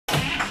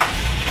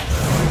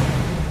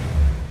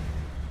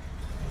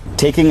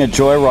Taking a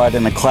joyride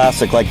in a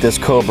classic like this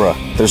Cobra,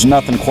 there's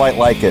nothing quite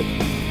like it.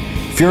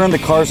 If you're into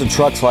cars and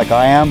trucks like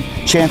I am,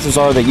 chances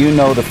are that you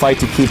know the fight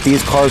to keep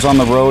these cars on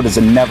the road is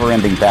a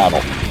never-ending battle.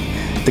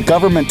 The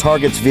government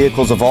targets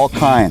vehicles of all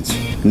kinds,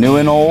 new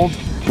and old,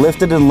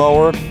 lifted and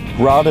lowered,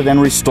 routed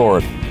and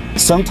restored.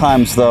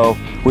 Sometimes, though,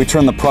 we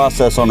turn the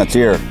process on its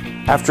ear.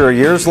 After a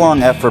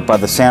years-long effort by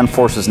the SAN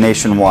forces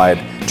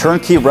nationwide,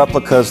 turnkey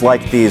replicas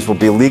like these will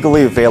be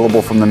legally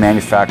available from the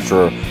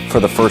manufacturer for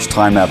the first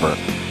time ever.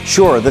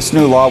 Sure, this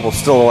new law will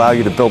still allow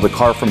you to build a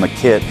car from a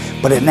kit,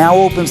 but it now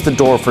opens the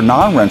door for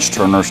non-wrench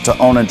turners to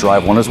own and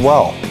drive one as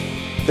well.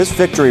 This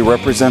victory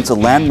represents a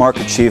landmark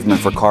achievement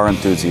for car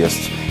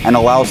enthusiasts and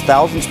allows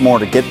thousands more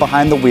to get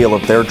behind the wheel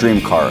of their dream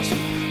cars.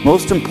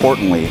 Most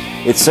importantly,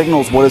 it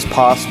signals what is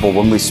possible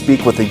when we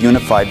speak with a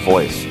unified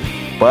voice.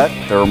 But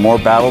there are more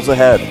battles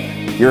ahead.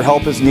 Your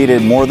help is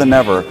needed more than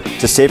ever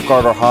to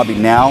safeguard our hobby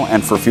now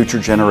and for future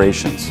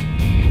generations.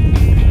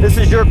 This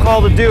is your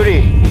call to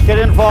duty. Get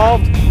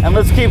involved and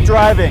let's keep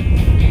driving.